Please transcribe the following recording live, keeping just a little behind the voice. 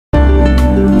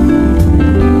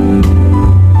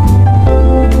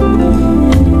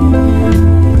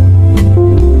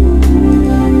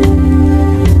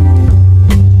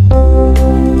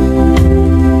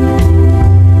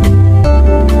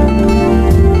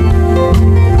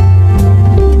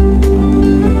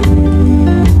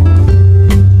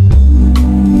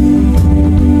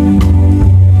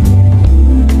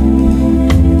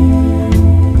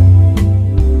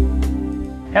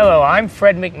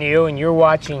Fred McNeil, and you're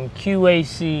watching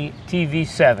QAC TV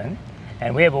 7,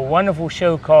 and we have a wonderful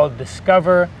show called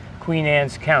Discover Queen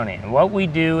Anne's County. And what we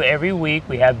do every week,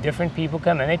 we have different people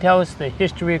come and they tell us the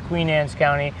history of Queen Anne's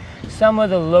County, some of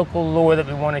the local lore that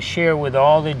we want to share with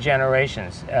all the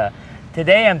generations.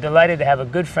 Today, I'm delighted to have a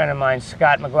good friend of mine,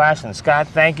 Scott MacGlashan. Scott,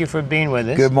 thank you for being with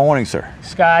us. Good morning, sir.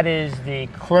 Scott is the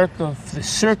clerk of the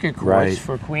circuit courts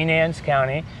for Queen Anne's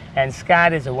County, and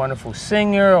Scott is a wonderful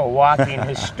singer, a walking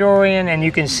historian, and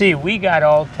you can see we got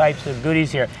all types of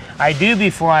goodies here. I do,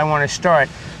 before I want to start,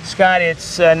 Scott,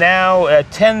 it's now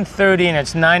 10:30 and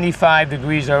it's 95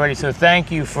 degrees already, so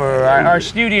thank you for our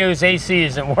studio's AC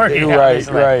isn't working.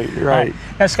 Right.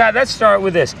 Now, Scott, let's start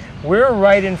with this. We're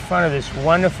right in front of this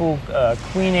wonderful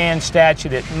Queen Anne statue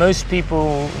that most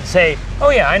people say, oh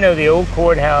yeah, I know the old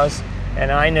courthouse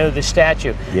and I know the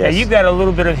statue. Yes. Now, you've got a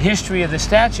little bit of history of the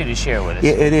statue to share with us.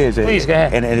 Yeah, it is. Please, go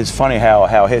ahead. And it's funny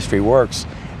how history works,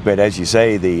 but as you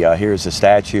say, here's the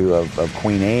statue of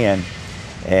Queen Anne.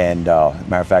 And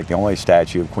matter of fact, the only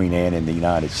statue of Queen Anne in the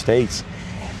United States.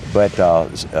 But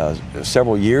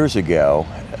several years ago,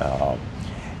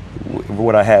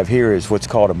 what I have here is what's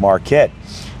called a marquette,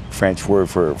 French word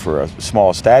for a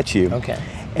small statue. Okay.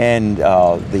 And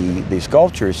the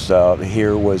sculptress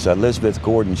here was Elizabeth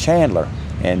Gordon Chandler,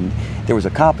 and there was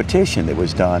a competition that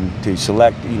was done to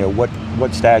select,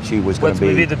 what statue was going to be.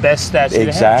 What would be the best statue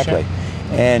exactly. to have? Sure.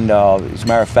 And as a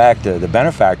matter of fact, the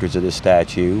benefactors of this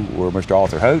statue were Mr.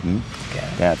 Arthur Houghton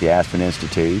down at the Aspen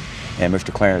Institute, and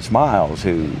Mr. Clarence Miles,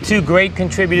 who... Two great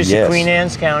contributors to Queen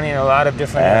Anne's County in a lot of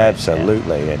different areas.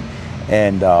 Absolutely. Yeah.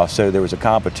 And so there was a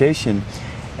competition,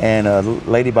 and a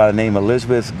lady by the name of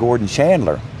Elizabeth Gordon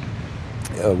Chandler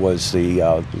was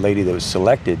the lady that was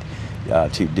selected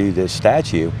to do this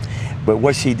statue. But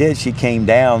what she did, she came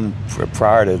down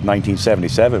prior to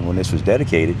 1977 when this was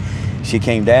dedicated. She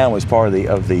came down, was part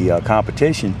of the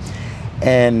competition,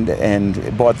 and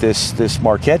brought this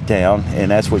marquette down,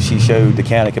 and that's what she showed the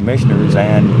county commissioners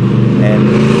and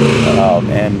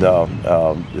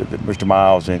Mr.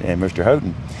 Miles and Mr.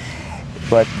 Houghton.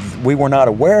 But we were not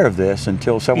aware of this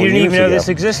until several years ago. You didn't even know this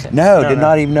existed? No, did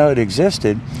not even know it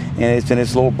existed. And it's in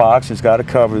this little box. It's got a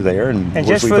cover there. And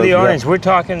just for the audience, we're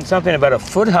talking something about a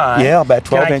foot high. Yeah, about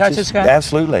 12 inches. Can I touch this guy?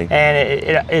 Absolutely.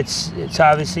 And it's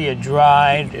obviously a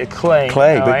dried clay.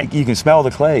 Clay, but right? you can smell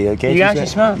the clay. Can't you actually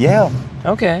smell it? Yeah.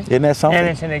 Okay. Isn't that something? And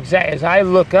it's an exact, as I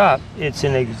look up, it's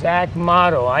an exact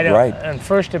model. I don't, on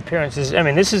first appearances, I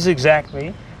mean, this is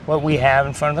exactly what we have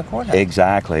in front of the courthouse.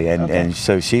 Exactly, and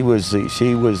so she was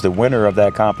the winner of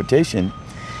that competition.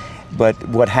 But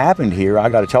what happened here, I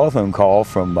got a telephone call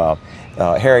from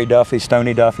Harry Duffy,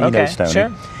 Stoney Duffy, you know Stoney.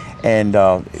 Sure. And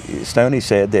Stoney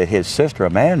said that his sister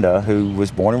Amanda, who was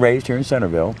born and raised here in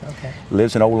Centreville,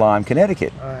 lives in Old Lyme,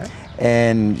 Connecticut. All right.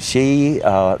 And she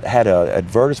had an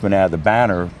advertisement out of the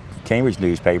Banner, Cambridge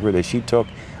newspaper, that she took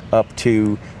up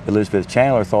to Elizabeth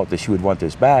Chandler, thought that she would want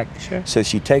this back. Sure. So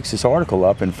she takes this article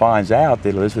up and finds out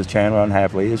that Elizabeth Chandler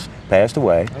unhappily has passed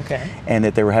away, and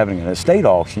that they were having an estate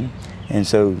auction. And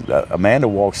so Amanda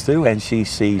walks through and she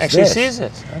sees this. Actually sees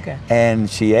this, okay. And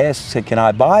she asks, can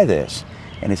I buy this?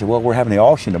 And they said, well, we're having the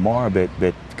auction tomorrow, but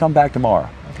come back tomorrow.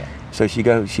 Okay. So she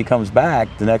comes back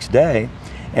the next day,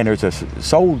 and there's a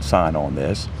sold sign on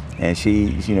this, and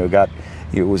she,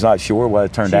 was not sure what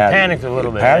it turned out. She panicked a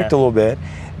little bit. Panicked a little bit.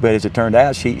 But as it turned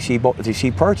out, she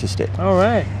purchased it. All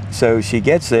right. So she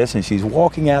gets this, and she's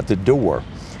walking out the door,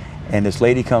 and this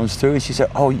lady comes through, and she said,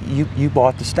 "Oh, you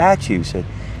bought the statue?"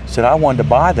 Said, "I wanted to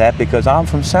buy that because I'm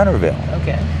from Centreville."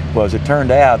 Okay. Well, as it turned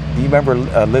out, do you remember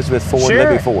Elizabeth Ford, sure.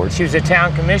 Libby Ford? She was a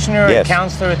town commissioner, a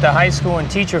counselor at the high school,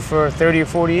 and teacher for 30 or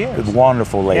 40 years.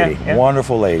 Wonderful lady. Yeah.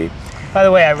 Wonderful lady. By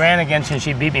the way, I ran against her, and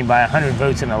she beat me by 100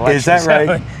 votes in the election. Is that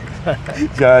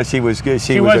right? She was good.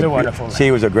 She was a wonderful lady.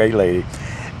 She was a great lady.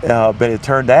 But it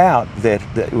turned out that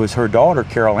it was her daughter,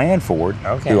 Carol Ann Ford,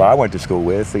 who I went to school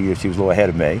with. She was a little ahead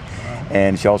of me.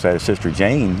 And she also had a sister,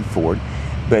 Jane Ford.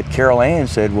 But Carol Ann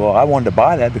said, well, I wanted to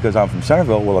buy that because I'm from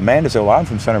Centreville. Well, Amanda said, well, I'm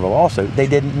from Centreville also. They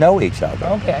didn't know each other.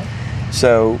 Okay.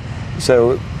 So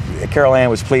Carol Ann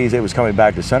was pleased it was coming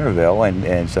back to Centreville.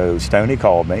 And so Stoney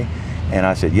called me. And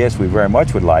I said, yes, we very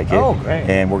much would like it. Oh, great.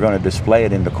 And we're going to display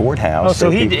it in the courthouse. Oh, so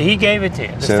he gave it to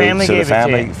you. The family gave it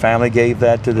to you. Family gave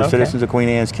that to the citizens of Queen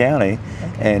Anne's County.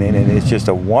 And it's just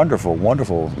a wonderful,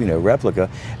 wonderful, replica.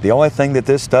 The only thing that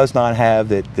this does not have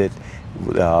that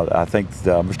I think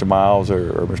Mr. Miles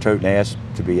or Mr. Houghton asked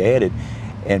to be added,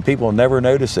 and people will never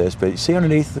notice this, but you see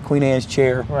underneath the Queen Anne's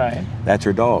chair? Right. That's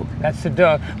her dog. That's the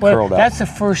dog. Well, that's the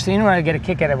first thing. I get a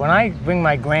kick out of it. When I bring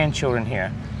my grandchildren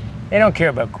here, they don't care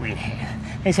about Queen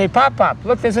Anne. They say, "Pop, Pop,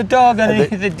 look, there's a dog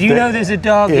underneath it. Do you know there's a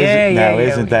dog?" Yeah.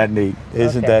 Isn't that neat?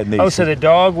 Isn't that neat? Oh, so the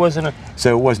dog wasn't a...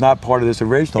 So it was not part of this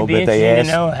original, It'd be but they asked.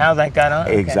 to know how that got on.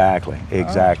 Exactly,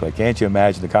 exactly. Can't you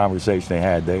imagine the conversation they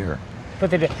had there?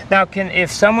 But now,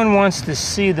 if someone wants to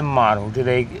see the model,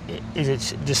 is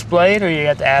it displayed, or you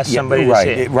have to ask somebody to see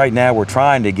it? Right now, we're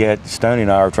trying to get, Stoney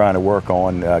and I are trying to work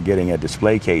on getting a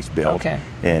display case built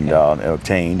and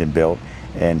obtained and built,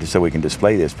 and so we can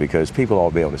display this because people ought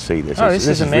to be able to see this. This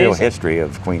is amazing. Real history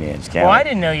of Queen Anne's County. Well, I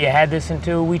didn't know you had this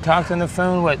until we talked on the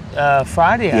phone,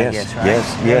 Friday, I guess, right?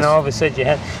 Yes. And all of a sudden you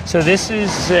had. So this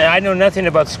is, I know nothing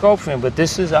about sculpturing, but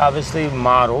this is obviously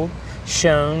modeled,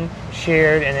 shown,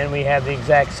 shared, and then we have the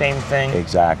exact same thing.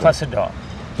 Exactly. Plus a dog.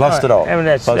 Plus the dog. I mean,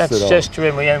 that's just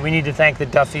terrific. We need to thank the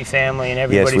Duffy family and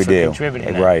everybody for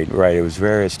contributing. Right. It was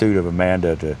very astute of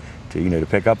Amanda to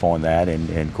pick up on that, and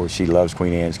of course she loves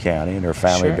Queen Anne's County, and her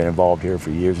family have been involved here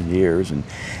for years and years. And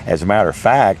as a matter of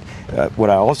fact, what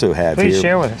I also have Please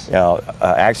share with us.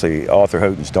 Actually, Arthur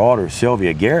Houghton's daughter,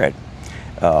 Sylvia Garrett,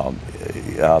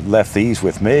 left these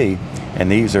with me, and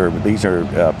these are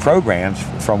programs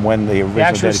from when the original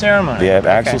actual ceremony. The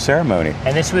actual ceremony.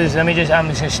 And this was, I'm just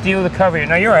going to steal the cover here.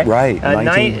 No, you're right. Right.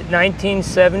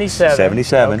 1977.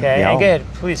 77. Okay. Yeah. And go ahead,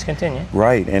 please continue.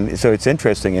 Right, and so it's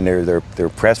interesting, and their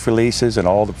press releases and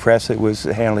all the press that was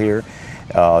handled here,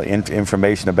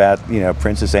 information about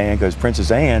Princess Anne, because Princess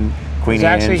Anne, Queen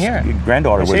Anne's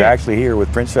granddaughter, was actually here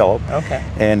with Prince Philip. Okay.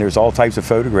 And there's all types of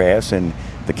photographs, and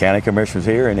the county commissioner was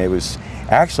here, and it was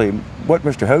actually what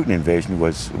Mr. Houghton envisioned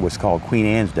was called Queen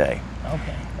Anne's Day.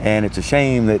 Okay. And it's a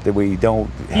shame that we don't.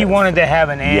 He wanted to have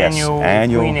an annual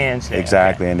Queen Anne's Day.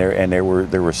 Exactly, and there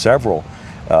were several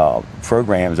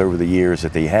programs over the years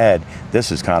that they had.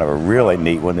 This is kind of a really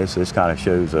neat one. This kind of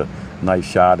shows a nice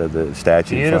shot of the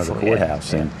statue in front of the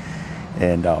courthouse. Yeah.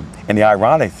 And the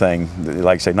ironic thing,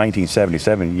 like I say,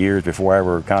 1977, years before I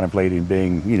ever contemplated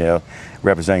being,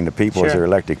 representing the people as their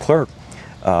elected clerk,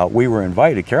 we were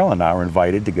invited, Carol and I were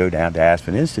invited to go down to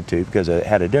Aspen Institute because I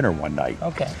had a dinner one night.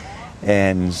 Okay.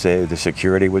 And so the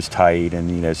security was tight,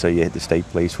 and so you had the state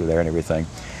police were there and everything.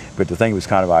 But the thing was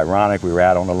kind of ironic. We were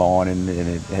out on the lawn and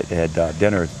had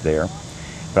dinner there.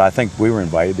 But I think we were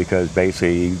invited because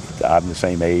basically I'm the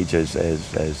same age as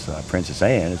Princess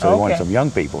Anne, and so they wanted some young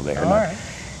people there. All right.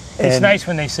 It's nice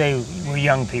when they say we're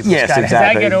young people. Yes, Scott. exactly.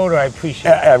 As I get older, I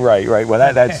appreciate it. Right.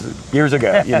 Well, that's years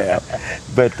ago,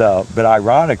 But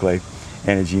ironically,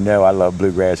 and as you know, I love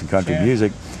bluegrass and country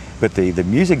music. But the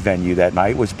music venue that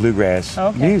night was bluegrass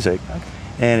music. Okay.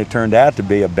 And it turned out to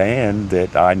be a band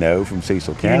that I know from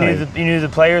Cecil County. You knew the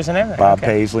players and everything? Bob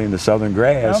Paisley and the Southern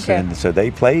Grass. Okay. And so they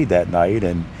played that night.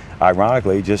 And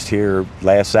ironically, just here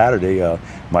last Saturday,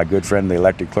 my good friend, the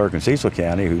elected clerk in Cecil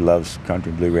County, who loves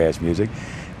country and bluegrass music,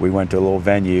 we went to a little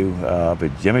venue up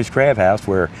at Jimmy's Crab House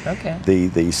where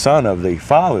the son of the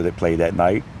father that played that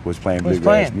night was playing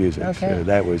bluegrass music. Okay. So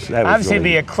that was obviously really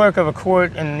be a clerk of a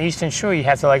court in the Eastern Shore, you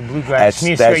have to like bluegrass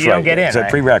music or you don't get in. It's a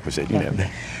prerequisite,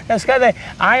 Now, Scott,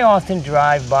 I often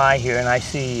drive by here and I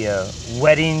see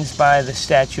weddings by the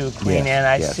statue of Queen Anne.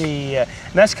 I see,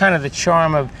 that's kind of the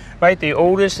charm of, the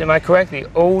oldest, am I correct? The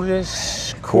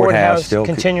oldest courthouse still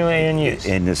continually in use.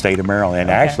 In the state of Maryland. And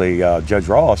actually, Judge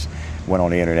Ross went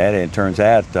on the internet, and it turns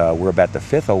out we're about the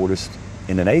 5th oldest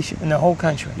in the nation. In the whole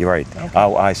country. You're right. Okay.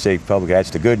 I say publicly,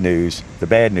 that's the good news. The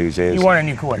bad news is you want a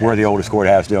new courthouse. We're the oldest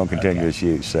courthouse still in continuous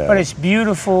use. So. But it's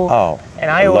beautiful. Oh,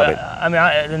 and I love it. I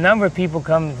mean, the number of people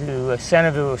come to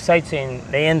Centreville sightseeing,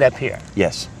 they end up here.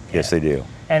 Yes, yes, they do.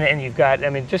 And you've got,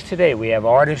 just today we have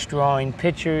artists drawing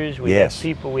pictures. We have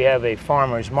people. We have a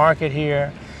farmer's market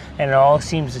here, and it all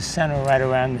seems to center right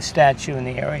around the statue in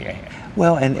the area here.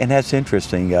 Well, and that's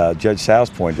interesting. Judge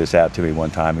South pointed this out to me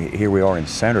one time. Here we are in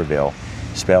Centreville,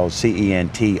 spelled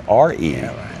Centreville.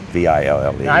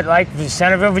 Not like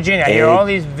Centreville, Virginia. I hear all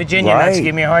these Virginia nuts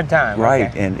give me a hard time.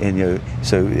 Right, and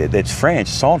so it's French,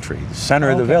 Centre, the center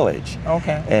of the village.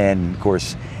 Okay. And of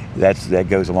course, that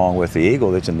goes along with the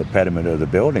eagle that's in the pediment of the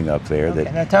building up there.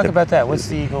 Okay. Now talk about that. What's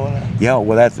the eagle in there? Yeah,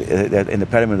 well, that's in the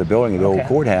pediment of the building of the old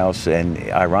courthouse. And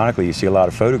ironically, you see a lot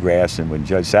of photographs. And when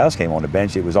Judge South came on the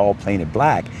bench, it was all painted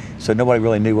black, so nobody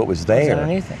really knew what was there. What's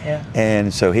underneath it? Yeah.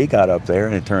 And so he got up there,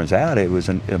 and it turns out it was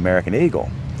an American eagle.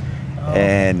 Oh.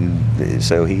 And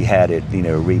so he had it,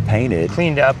 repainted,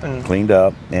 cleaned up,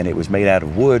 and it was made out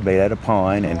of wood, made out of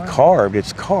pine, and carved.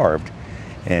 It's carved.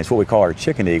 And it's what we call our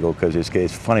chicken eagle because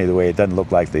it's funny the way it doesn't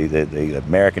look like the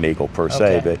American eagle per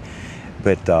se.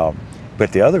 But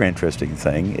the other interesting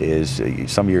thing is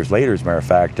some years later, as a matter of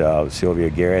fact, Sylvia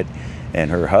Garrett and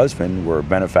her husband were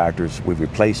benefactors. We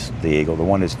replaced the eagle. The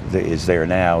one is there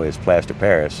now is Plaster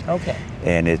Paris. Okay.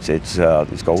 And it's gold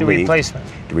leaf. It's a replacement.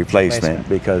 The replacement,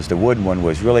 because the wooden one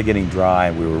was really getting dry,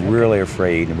 and we were really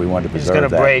afraid, and we wanted to preserve that.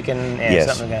 It's going to break and yes,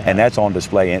 something like that. and that's on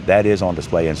display. That is on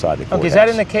display inside the courthouse. Okay, is that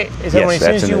in the case? Is that yes, when, as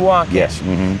soon as you walk in? Yes.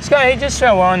 Mm-hmm. Scott, hey, just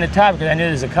so we're on the topic, because I know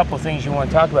there's a couple of things you want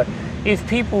to talk about. If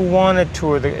people want to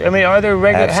tour the, I mean, are there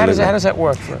regular? How does that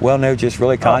work? Well, no, just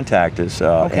really contact us.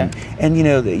 Okay. And you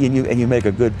know, and you make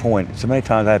a good point. So many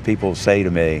times I have people say to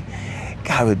me,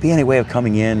 God, would there be any way of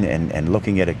coming in and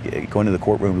looking at going to the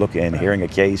courtroom, looking and hearing a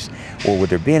case, or would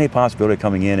there be any possibility of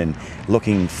coming in and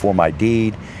looking for my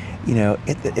deed? You know,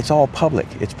 it's all public.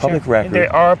 It's public record.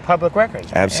 There are public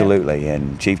records. Absolutely. Yeah.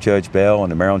 And Chief Judge Bell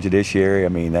and the Maryland Judiciary, I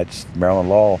mean, that's Maryland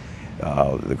law.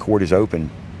 The court is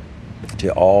open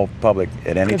to all public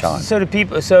at any time. So the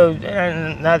people, so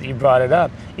now that you brought it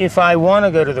up, if I want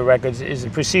to go to the records, is the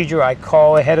procedure I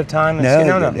call ahead of time?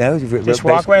 And No. Just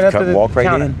walk right up to the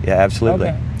counter. In. Yeah, absolutely.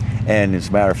 Okay. And as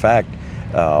a matter of fact,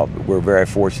 we're very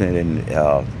fortunate in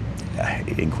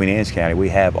Queen Anne's County. We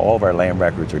have all of our land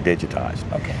records are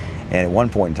digitized. Okay. And at one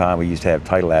point in time, we used to have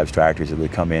title abstractors that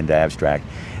would come in to abstract.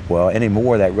 Well,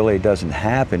 anymore that really doesn't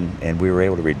happen, and we were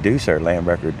able to reduce our land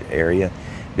record area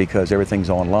because everything's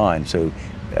online. So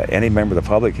any member of the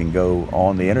public can go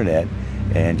on the internet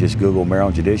and just Google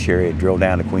Maryland Judiciary and drill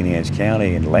down to Queen Anne's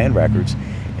County and land records,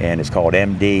 and it's called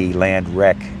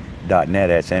mdlandrec.net.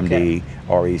 That's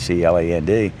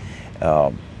MDRECLAND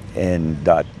and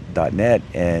 .net,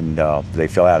 and they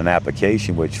fill out an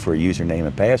application which for username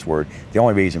and password. The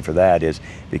only reason for that is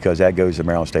because that goes to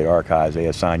Maryland State Archives. They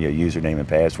assign you a username and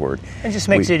password. It just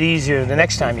makes it easier the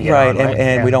next time you get on. Right,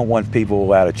 and we don't want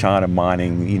people out of China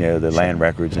mining, you know, the land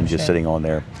records and just sitting on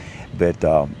there. But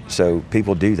so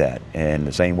people do that, and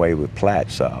the same way with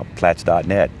plats,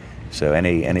 plats.net. So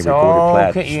any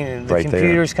recorded plats, the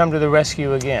computers come to the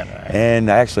rescue again. Right? And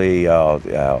actually,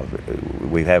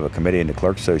 we have a committee in the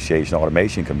Clerk Association,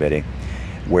 Automation Committee,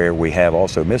 where we have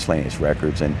also miscellaneous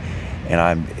records, and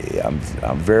I'm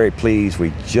very pleased.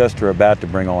 We just are about to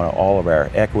bring on all of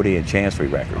our equity and chancery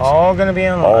records. All going to be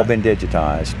online. All been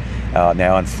digitized.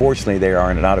 Now, unfortunately, they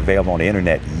are not available on the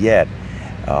internet yet.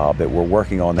 But we're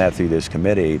working on that through this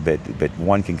committee. But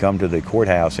one can come to the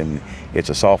courthouse, and it's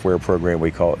a software program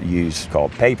we use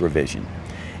called PayProvision,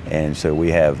 and so we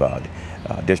have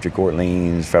district court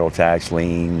liens, federal tax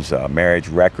liens, marriage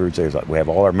records. We have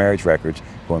all our marriage records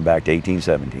going back to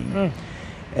 1817.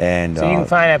 And so you can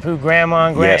find out who grandma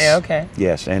and yes, yeah, okay.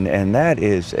 Yes, and that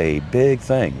is a big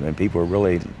thing, and people are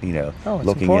really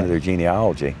looking into their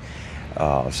genealogy.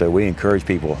 So we encourage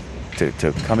people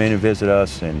to come in and visit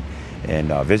us and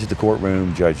visit the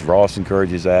courtroom. Judge Ross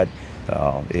encourages that.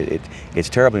 It's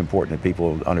terribly important that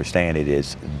people understand it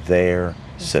is their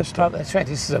system. That's right.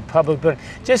 This is a public building.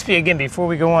 Just again, before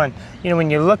we go on, when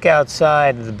you look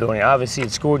outside of the building, obviously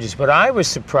it's gorgeous. But I was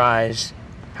surprised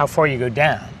how far you go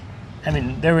down. I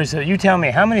mean, there was you tell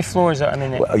me how many floors are? I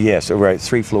mean, well, yes, right,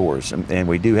 3 floors, and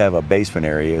we do have a basement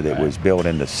area that was built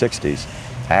in the '60s.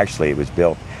 Actually, it was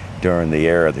built during the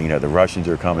era, the Russians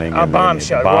are coming. A bomb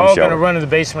shelter. We're all going to run to the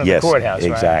basement of the courthouse,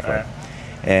 exactly. Right?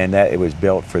 And it was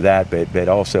built for that, but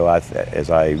also, as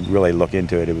I really look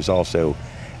into it, it was also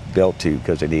built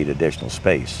because they need additional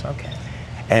space. Okay.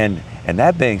 And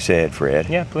that being said, Fred.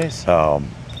 Yeah, please. I'm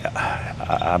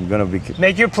going to be...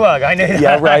 Make your plug. I know.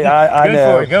 Yeah, right. I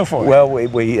know. Go for it. Well,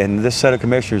 we and this set of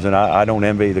commissioners, and I don't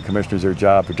envy the commissioners their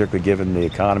job, particularly given the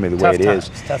economy the way it is.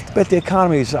 Tough times. But the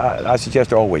economies, I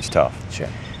suggest, are always tough. Sure.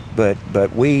 But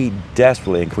we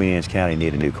desperately in Queen Anne's County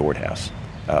need a new courthouse.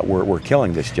 We're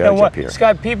killing this judge up here.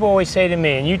 Scott, people always say to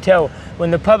me, and you tell,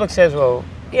 when the public says, well,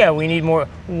 yeah, we need more,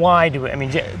 why do we? I mean,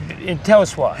 tell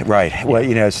us why. Right. Well,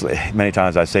 many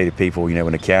times I say to people,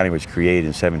 when the county was created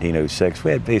in 1706,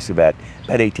 we had basically about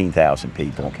 18,000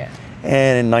 people. Okay.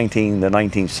 And in the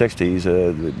 1960s,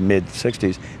 the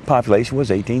mid-60s, population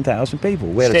was 18,000 people.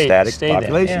 We had a static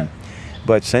population. Yeah.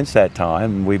 But since that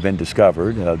time, we've been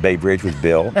discovered. Bay Bridge was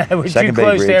built. We're too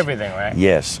close to everything, right?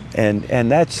 Yes,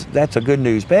 and that's a good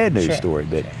news, bad news story.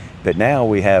 But now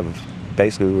we have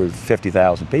basically we're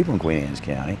 50,000 people in Queen Anne's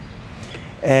County,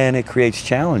 and it creates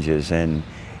challenges. And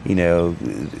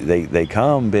they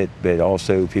come, but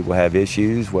also people have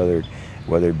issues, whether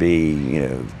it be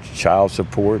child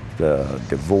support,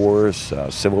 divorce,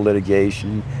 civil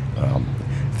litigation.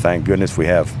 Thank goodness we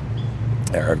have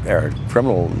our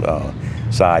criminal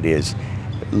side is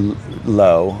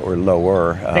low or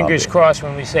lower. Fingers crossed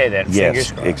when we say that. Yes,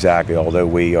 Fingers crossed. Exactly. Although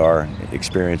we are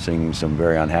experiencing some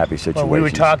very unhappy situations. Well, we were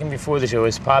talking before the show.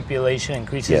 As population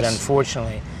increases,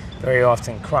 unfortunately, very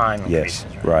often crime increases.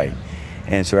 Yes, right.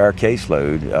 And so our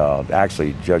caseload,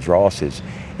 actually Judge Ross is,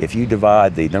 if you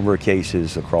divide the number of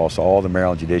cases across all the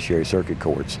Maryland Judiciary Circuit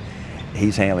Courts,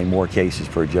 he's handling more cases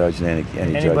per judge than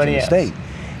any judge in the state.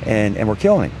 And we're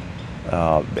killing him.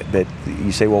 But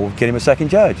you say, well, we'll get him a second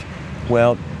judge.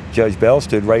 Well, Judge Bell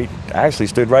stood right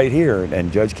here,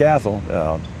 and Judge Cathell,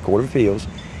 Court of Appeals,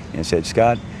 and said,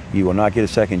 Scott, you will not get a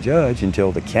second judge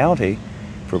until the county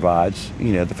provides,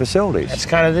 the facilities. That's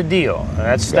kind of the deal.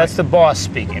 That's the boss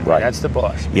speaking. Right. That's the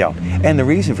boss. Yeah, and the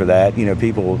reason for that,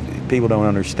 people don't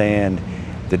understand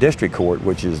the district court,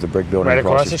 which is the brick building right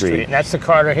across the street. And that's the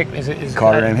Carter Hickman.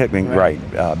 Carter and Hickman,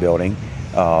 building.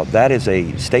 That is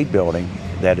a state building.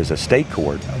 That is a state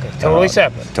court. Okay. Totally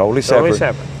separate. Totally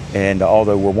separate. And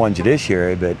although we're one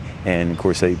judiciary, and of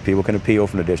course people can appeal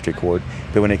from the district court,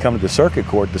 but when they come to the circuit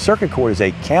court is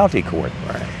a county court.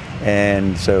 Right.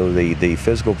 And so the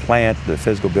physical plant, the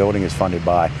physical building is funded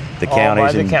by the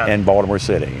counties and Baltimore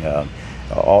City.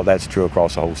 All that's true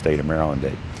across the whole state of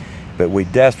Maryland. But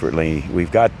we've got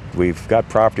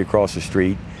property across the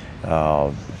street,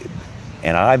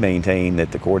 and I maintain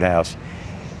that the courthouse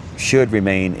should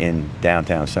remain in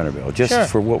downtown Centreville, just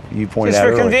for what you pointed out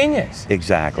earlier. Just for convenience.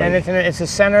 Exactly. And it's the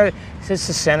center. It's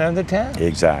the center of the town.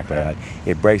 Exactly.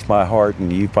 It breaks my heart,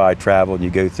 and you probably travel and you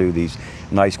go through these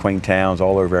nice, quaint towns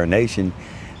all over our nation.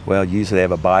 Well, usually they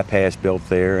have a bypass built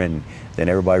there, and then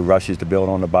everybody rushes to build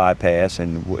on the bypass,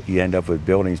 and you end up with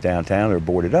buildings downtown that are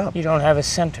boarded up. You don't have a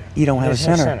center. You don't have a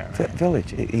center, right.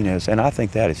 Village. And I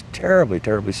think that is terribly,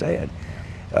 terribly sad.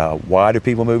 Why do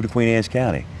people move to Queen Anne's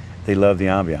County? They love the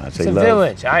ambiance. It's a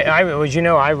village.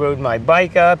 I rode my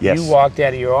bike up. Yes. You walked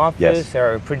out of your office. Yes.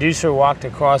 Our producer walked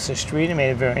across the street and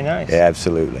made it very nice.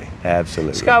 Absolutely,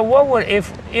 absolutely. Scott, what would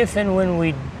if and when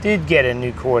we did get a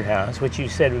new courthouse, which you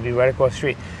said would be right across the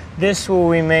street, this will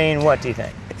remain? What do you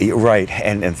think? Right,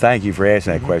 and thank you for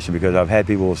asking that question, because I've had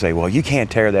people say, well, you can't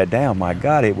tear that down. My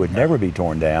God, it would never be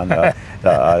torn down.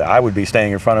 I would be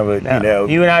standing in front of it,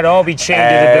 You and I'd all be chained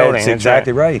to the building. That's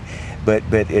exactly right. But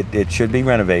it should be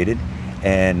renovated,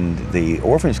 and the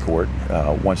Orphans Court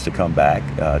wants to come back.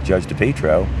 Judge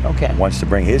DePietro wants to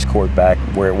bring his court back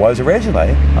where it was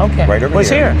originally. Okay. Right over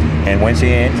here. And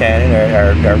Wednesday Ann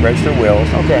Cannon, our Register Wills,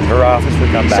 her office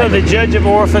would come back. So the Judge of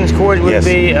Orphans Court would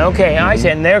be, I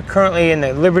said, and they're currently in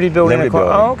the Liberty Building.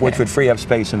 Which would free up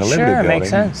space in the Liberty Building. Makes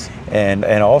sense. And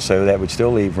also that would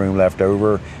still leave room left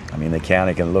over. I mean, the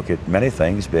county can look at many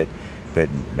things, but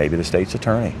maybe the state's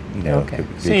attorney,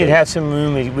 So you'd have some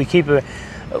room. We keep it.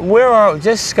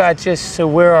 Scott, so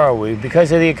where are we?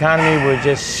 Because of the economy, we're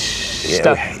just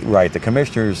stuck. Right. The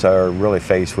commissioners are really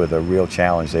faced with a real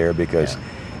challenge there because,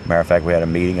 matter of fact, we had a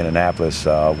meeting in Annapolis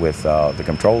with the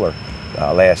comptroller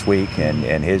last week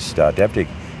and his deputy,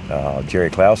 Jerry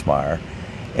Klausmeyer,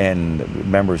 and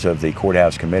members of the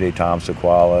courthouse committee, Tom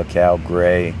Sequala, Cal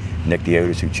Gray, Nick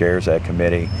Diotis, who chairs that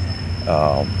committee.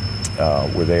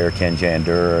 Were there. Ken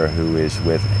Jandura, who is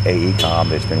with AECOM,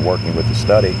 that's been working with the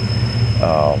study.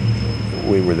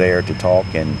 We were there to talk,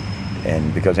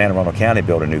 and because Anne Arundel County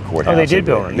built a new courthouse. Oh, they did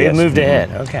build it. They moved ahead.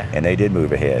 Okay. And they did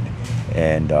move ahead.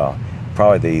 And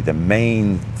probably the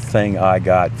main thing I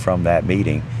got from that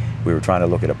meeting, we were trying to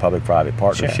look at a public-private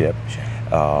partnership.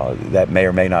 Sure. That may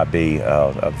or may not be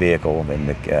a vehicle.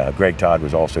 And Greg Todd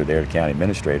was also there, the county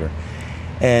administrator.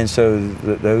 And so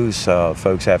those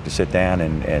folks have to sit down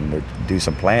and do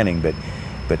some planning, but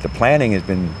the planning has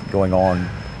been going on.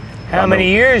 How many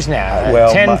years now?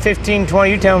 Well, 10, 15,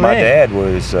 20, you tell me. My dad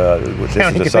was, this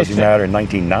is a subject matter in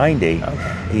 1990,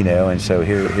 and so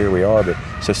here we are. But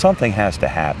so something has to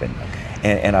happen.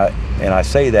 And I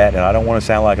say that, and I don't want to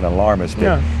sound like an alarmist,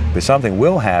 but something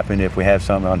will happen if we have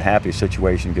some unhappy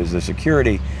situation, because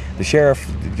the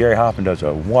sheriff, Gary Hoffman, does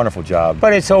a wonderful job.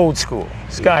 But it's old school.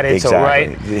 Scott, it's exactly. all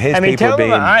right. His people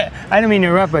being... I don't mean to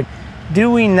interrupt, but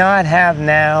do we not have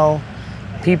now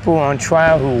people on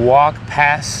trial who walk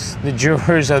past the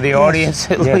jurors or the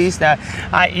audience at least? Now,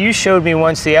 you showed me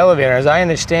once the elevator. As I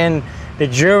understand, the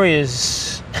jury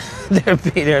is...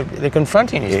 They're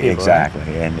confronting these people. Exactly,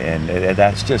 right? and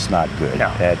that's just not good.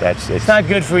 No, it's not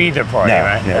good for either party,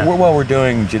 right? No. We're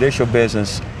doing judicial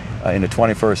business in the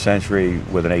 21st century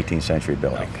with an 18th century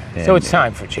building. Okay. So it's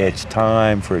time for change. It's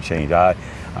time for a change.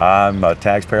 I'm a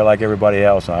taxpayer like everybody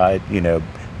else, and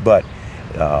but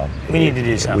we need to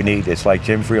do something. It's like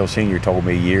Jim Friel Sr. told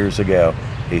me years ago.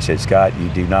 He said, Scott, you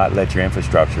do not let your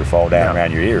infrastructure fall down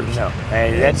around your ears. No,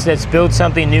 let's build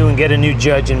something new and get a new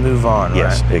judge and move on.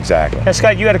 Yes, right? exactly. Now,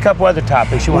 Scott, you had a couple other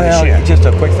topics you want to share. Just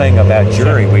a quick thing about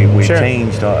jury. We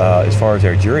changed as far as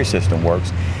our jury system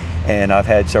works, and I've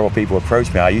had several people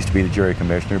approach me. I used to be the jury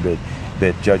commissioner,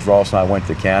 but Judge Ross and I went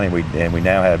to the county, and we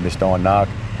now have Miss Dawn Knock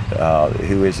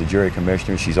who is the jury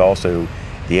commissioner. She's also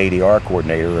the ADR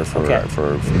coordinator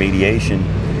for mediation,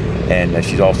 and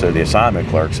she's also the assignment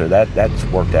clerk. So that's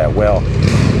worked out well.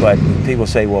 But people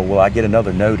say, well, will I get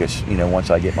another notice? You know,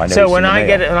 once I get my notice. So when in the I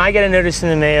mail? get a notice in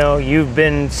the mail, you've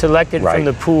been selected from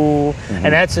the pool,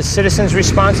 and that's a citizen's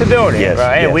responsibility, yes,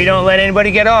 right? Yes. And we don't let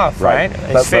anybody get off, right?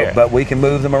 It's fair. But we can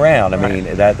move them around. I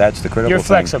mean, that's the critical You're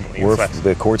thing. flexible. You're flexible.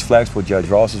 The court's flexible. Judge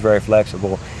Ross is very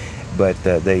flexible. But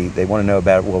they want to know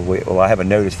about, well, I have a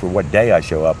notice for what day I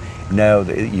show up. No,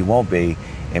 you won't be.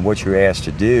 And what you're asked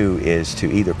to do is to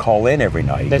either call in every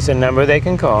night. There's a number they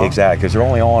can call. Exactly, because they're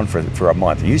only on for a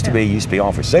month. It used to be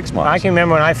on for 6 months. I can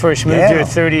remember when I first moved here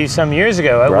 30-some years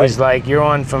ago. It was like you're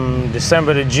on from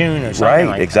December to June or something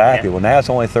like exactly. that. Yeah. Well, now it's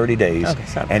only 30 days.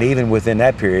 Okay, and even within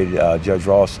that period, Judge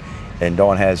Ross and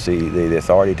Dawn has the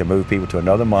authority to move people to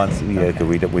another month. You know, because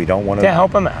we don't want to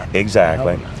help them out.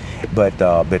 Exactly. But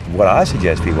what I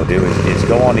suggest people do is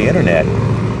go on the internet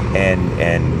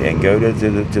and go to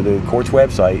the court's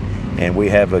website, and we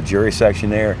have a jury section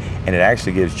there, and it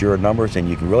actually gives juror numbers, and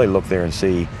you can really look there and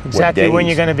see exactly what days. When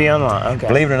you're going to be online. Okay.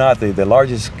 Believe it or not, the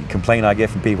largest complaint I get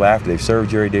from people after they've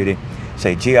served jury duty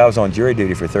say, gee, I was on jury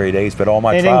duty for 30 days, but all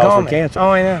my trials were canceled. Oh,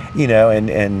 I know. You know,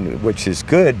 and which is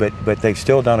good, but they've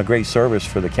still done a great service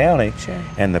for the county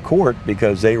and the court,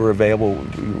 because they were available,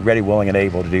 ready, willing, and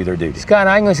able to do their duty. Scott,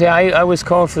 I'm going to say I was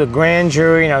called for the grand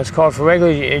jury, and I was called for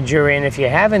regular jury, and if you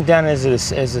haven't done it as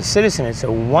a citizen, it's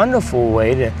a wonderful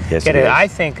way to get I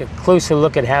think, a closer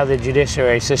look at how the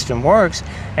judiciary system works.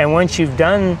 And once you've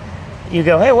done, you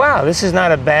go, hey, wow, this is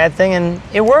not a bad thing, and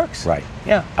it works. Right.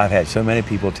 Yeah. I've had so many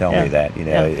people tell me that. You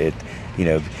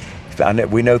know,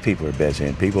 we know people are busy,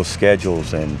 and people's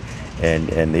schedules and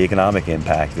the economic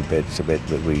impact of it. So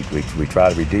we try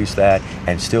to reduce that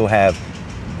and still have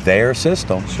their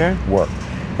system work.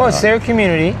 Well, it's their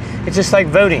community. It's just like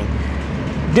voting.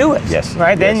 Do it. Yes.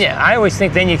 Right. Yes. Then I always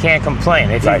think then you can't complain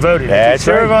if you voted. That's if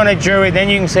you serve on a jury, then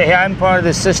you can say, hey, I'm part of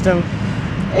the system.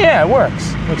 Yeah, it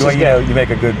works. Well, you know, you make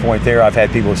a good point there. I've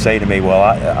had people say to me, well,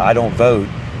 I don't vote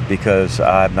because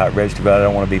I'm not registered, but I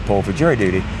don't want to be pulled for jury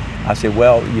duty. I said,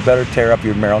 well, you better tear up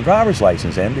your Maryland driver's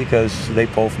license then, because they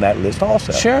pull from that list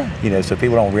also. Sure. You know, so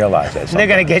people don't realize that. They're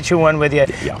going to get you one with you.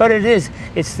 Yeah. But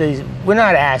we're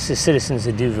not asked as citizens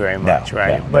to do very much,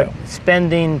 right? But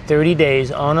spending 30 days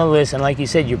on a list, and like you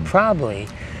said, you're probably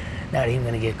not even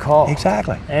going to get called.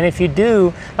 Exactly. And if you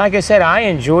do, like I said, I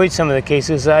enjoyed some of the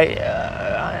cases.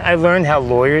 I learned how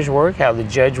lawyers work, how the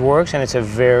judge works, and it's a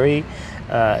very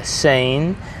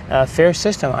sane, fair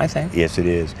system, I think. Yes, it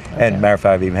is. Okay. And matter of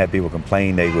fact, I've even had people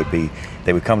complain they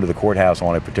would come to the courthouse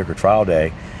on a particular trial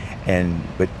day,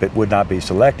 but would not be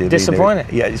selected.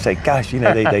 Disappointed. You say, gosh, you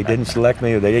know, they didn't select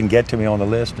me, or they didn't get to me on the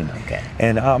list.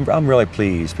 And I'm really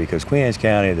pleased, because Queen Anne's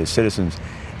County, the citizens,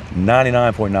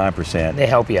 99.9%. They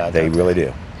help you out. They really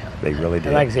do. They really do.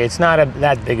 And like I say, it's not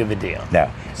that big of a deal.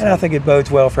 No. And I think it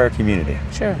bodes well for our community.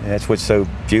 Sure. And that's what's so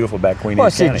beautiful about Queen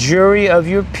Anne's County. It's a jury of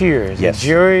your peers, yes. A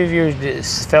jury of your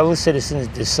fellow citizens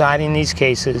deciding these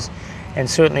cases, and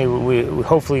certainly we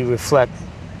hopefully reflect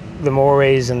the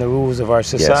mores and the rules of our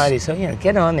society. Yes. So, you know,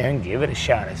 get on there and give it a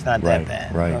shot. It's not that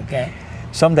bad. Right. Okay.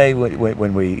 Someday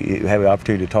when we have the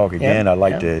opportunity to talk again, I'd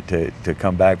like to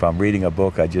come back. But I'm reading a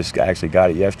book. I just actually got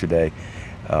it yesterday.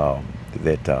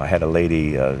 That I had a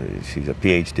lady, she's a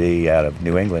PhD out of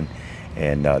New England,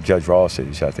 and Judge Ross,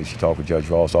 I think she talked with Judge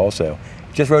Ross also,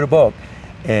 just wrote a book,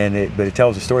 but it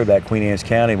tells a story about Queen Anne's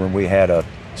County when we had a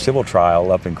civil trial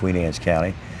up in Queen Anne's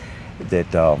County,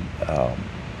 that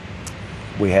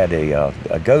we had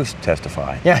a ghost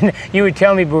testify. Yeah, you would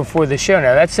tell me before the show.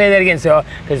 Now let's say that again, so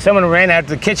because someone ran out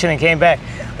to the kitchen and came back.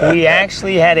 We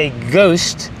actually had a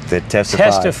ghost that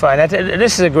testified.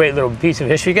 This is a great little piece of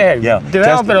history. Go ahead. Yeah.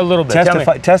 Develop it a little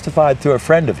bit. Testified through a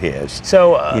friend of his.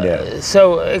 So,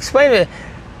 so explain it.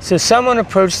 So someone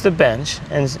approached the bench,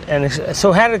 and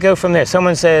so how did it go from there?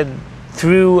 Someone said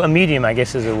through a medium, I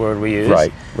guess is the word we use.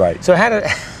 Right. So how did?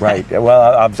 Right.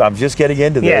 Well, I'm just getting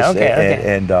into this. Yeah.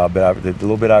 Okay. But the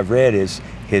little bit I've read is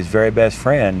his very best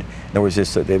friend. There was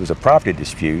a property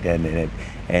dispute,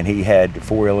 and he had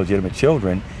 4 illegitimate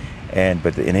children,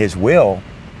 but in his will,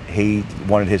 he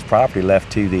wanted his property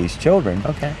left to these children.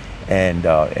 Okay.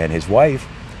 And his wife,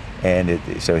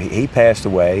 so he passed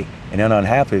away, and then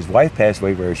unhappily his wife passed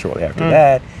away very shortly after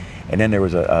that. And then there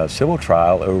was a civil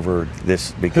trial over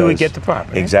this, because who would get the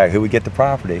property? Exactly, who would get the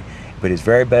property. But his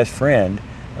very best friend,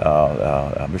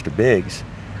 Mr. Biggs,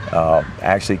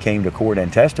 actually came to court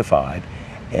and testified,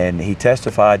 and he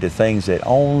testified to things that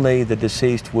only the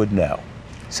deceased would know.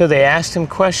 So they asked him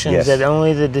questions that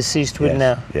only the deceased would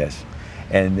know. Yes.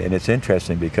 And it's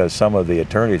interesting because some of the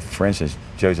attorneys, for instance,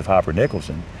 Joseph Hopper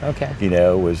Nicholson, Okay. you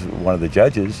know, was one of the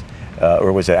judges,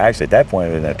 or was actually at that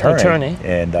point an attorney.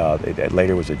 And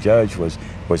later was a judge, was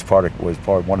part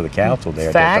of one of the counsel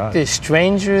there. Fact is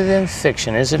stranger than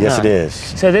fiction, is it not? Yes, it is.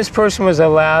 So this person was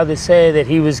allowed to say that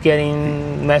he was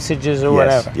getting messages or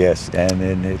whatever. Yes,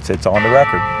 and it's on the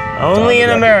record. Only in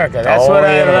America. That's what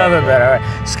I love about it. All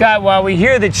right. Scott, while we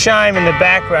hear the chime in the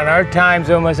background, our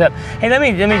time's almost up. Hey, let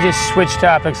me just switch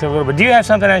topics a little bit. Do you have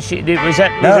something else? Was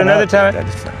there another time?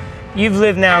 You've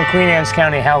lived now in Queen Anne's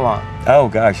County how long? Oh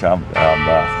gosh, I mean,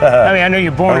 I know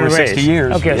you're born and raised. Over 60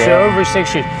 years. Okay, so over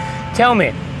 6 years. Tell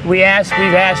me, we've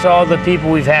asked all the people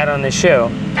we've had on the show,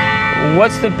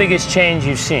 what's the biggest change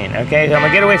you've seen? Okay, so I'm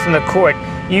gonna get away from the court.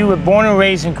 You were born and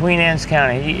raised in Queen Anne's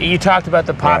County. You talked about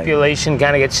the population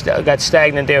kind of got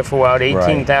stagnant there for a while, at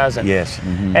 18,000. Right. Yes.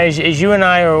 Mm-hmm. As you and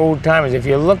I are old timers, if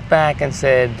you look back and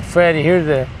said, Fred, here's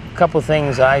the couple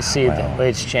things I see the way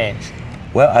it's changed.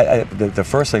 Well, the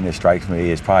first thing that strikes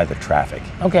me is probably the traffic.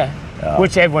 Okay,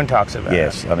 which everyone talks about.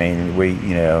 Yes, I mean, we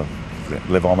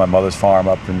live on my mother's farm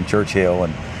up in Churchill,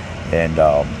 and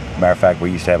matter of fact,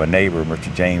 we used to have a neighbor,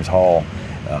 Mr. James Hall,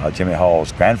 Jimmy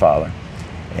Hall's grandfather,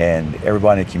 and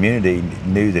everybody in the community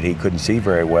knew that he couldn't see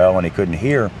very well and he couldn't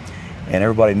hear, and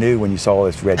everybody knew when you saw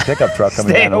this red pickup truck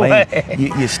coming down the lane,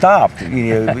 you stopped,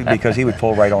 because he would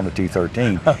pull right on the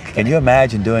 213. Okay. Can you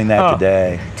imagine doing that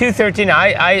today? 213,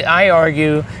 I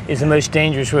argue, is the most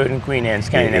dangerous road in Queen Anne's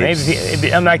County.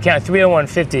 Maybe I'm not counting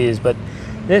 30150 is, but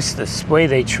the way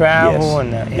they travel,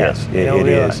 yes, it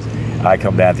is. I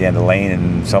come down at the end of the lane,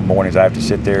 and some mornings I have to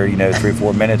sit there, 3 or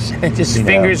 4 minutes. Just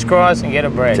fingers crossed and get a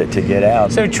break. To get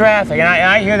out. So traffic, and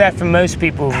I hear that from most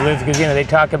people who live, because they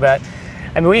talk about,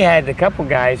 I mean, we had a couple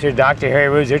guys here, Dr. Harry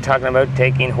Rose, they're talking about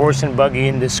taking horse and buggy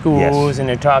into schools, and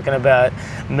they're talking about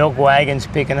milk wagons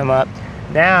picking them up.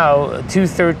 Now,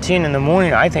 213 in the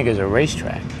morning, I think, is a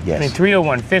racetrack. Yes. I mean,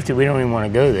 30150, we don't even want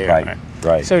to go there.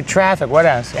 Right. So traffic, what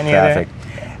else? Any traffic.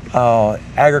 other?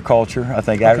 Agriculture. I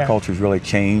think agriculture's really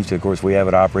changed. Of course, we have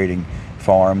an operating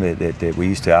farm that we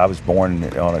used to. I was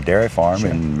born on a dairy farm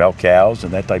and milk cows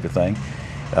and that type of thing.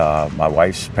 My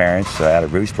wife's parents out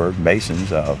of Roosburg, Masons,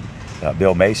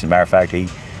 Bill Mason. Matter of fact,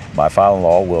 my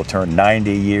father-in-law will turn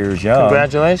 90 years young.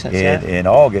 Congratulations! In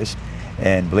August.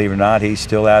 And believe it or not, he's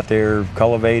still out there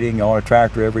cultivating on a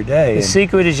tractor every day. The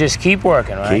secret is just keep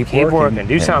working, right? Keep working.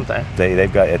 Do something.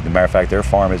 They've got, as a matter of fact, their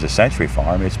farm is a century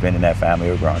farm. It's been in that family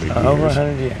over 100 years. Over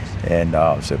 100 years.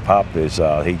 And so Pop is,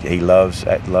 he loves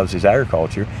his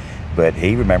agriculture, but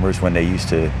he remembers when they used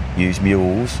to use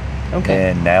mules.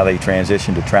 Okay. And now they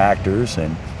transitioned to tractors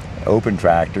and open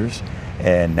tractors.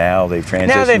 And now they've transitioned.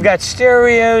 Now they've got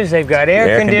stereos, they've got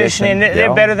air conditioning.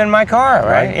 They're better than my car,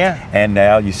 right? Yeah. And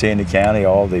now you see in the county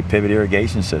all the pivot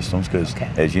irrigation systems, because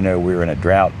as you know, we're in a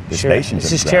drought. This nation's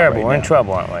This is terrible. We're in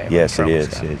trouble, aren't we? Yes, it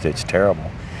is. It's terrible.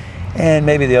 And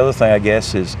maybe the other thing, I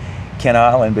guess, is Kent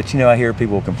Island. But I hear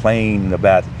people complain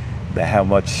about how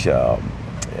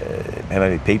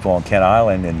many people on Kent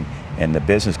Island and the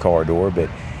business corridor,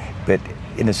 but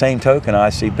in the same token, I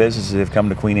see businesses that have come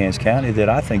to Queen Anne's County that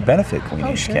I think benefit Queen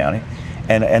Anne's County,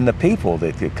 and the people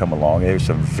that come along. There's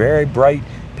some very bright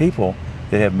people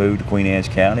that have moved to Queen Anne's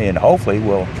County, and hopefully it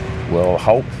will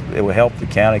help the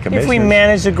county commissioners. If we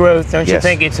manage the growth, don't you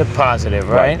think it's a positive,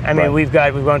 right? I mean, we've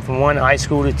gone from 1 high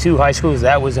school to 2 high schools.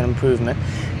 That was an improvement.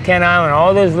 Kent Island,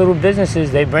 all those little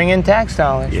businesses, they bring in tax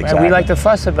dollars. Exactly. Right? We like to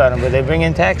fuss about them, but they bring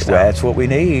in tax dollars. Well, that's what we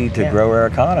need to grow our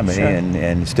economy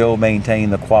and still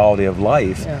maintain the quality of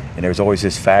life. Yeah. And there's always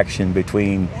this faction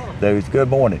between those,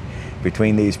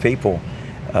 between these people.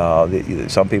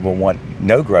 Some people want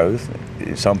no growth.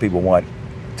 Some people want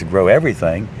to grow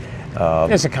everything.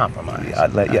 There's a compromise.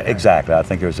 Exactly. I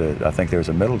think there's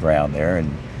a middle ground there,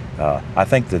 and I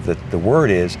think that the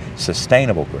word is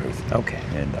sustainable growth. Okay.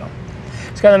 And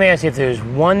Scott, let me ask you if there's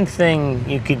one thing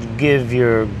you could give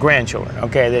your grandchildren,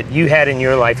 that you had in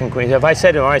your life in Queens. If I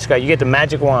said to them, all right, Scott, you get the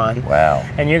magic wand,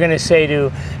 and you're going to say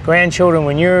to grandchildren,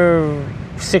 when you're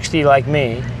 60 like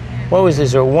me,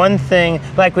 is there one thing,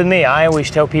 like with me, I always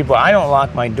tell people, I don't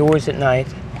lock my doors at night.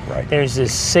 Right. There's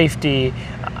this safety.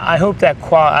 I hope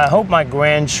my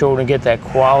grandchildren get that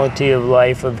quality of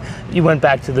life of, you went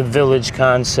back to the village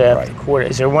concept.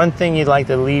 Right. Is there one thing you'd like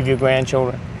to leave your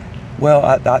grandchildren? Well,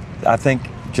 I think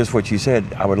just what you said,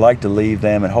 I would like to leave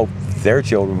them and hope their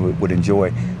children would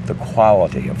enjoy the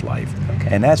quality of life.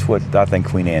 And that's what I think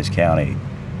Queen Anne's County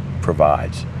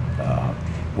provides.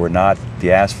 We're not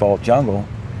the asphalt jungle,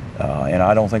 and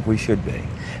I don't think we should be.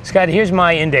 Scott, here's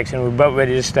my index, and we're about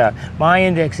ready to stop. My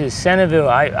index is Centreville.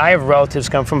 I have relatives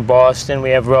come from Boston. We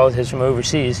have relatives from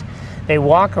overseas. they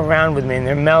walk around with me and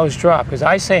their mouths drop because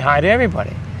I say hi to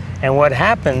everybody. And what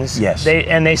happens, Yes.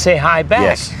 they say hi back.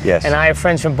 Yes, yes. And I have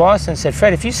friends from Boston said,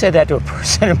 Fred, if you said that to a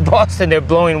person in Boston, they're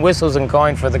blowing whistles and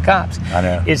calling for the cops. I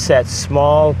know. It's that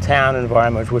small town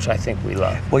environment, which I think we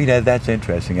love. Well, you know, that's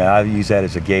interesting. I use that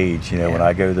as a gauge. You know, when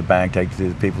I go to the bank, take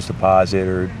the People's Deposit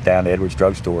or down to Edwards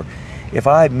Drugstore, if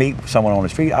I meet someone on the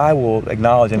street, I will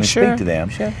acknowledge them and speak to them.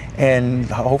 Sure. And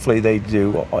hopefully they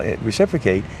do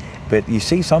reciprocate. But you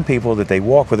see some people that they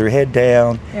walk with their head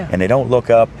down and they don't look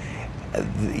up.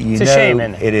 It's a shame,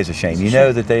 isn't it? It is a shame. You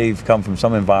know that they've come from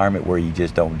some environment where you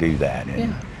just don't do that.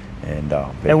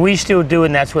 And we still do it,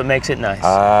 and that's what makes it nice.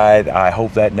 I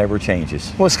hope that never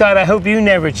changes. Well, Scott, I hope you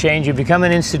never change. You become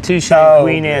an institution in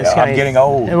Queen Anne's County. I'm getting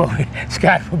old.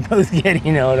 Scott, we're both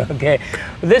getting old, okay?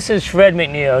 Well, this is Fred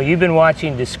McNeil. You've been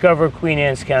watching Discover Queen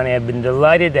Anne's County. I've been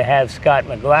delighted to have Scott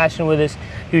MacGlashan with us,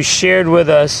 who shared with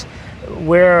us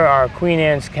where our Queen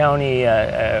Anne's County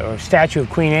or statue of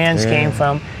Queen Anne's came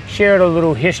from, shared a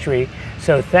little history.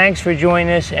 So thanks for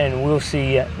joining us, and we'll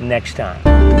see you next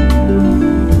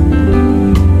time.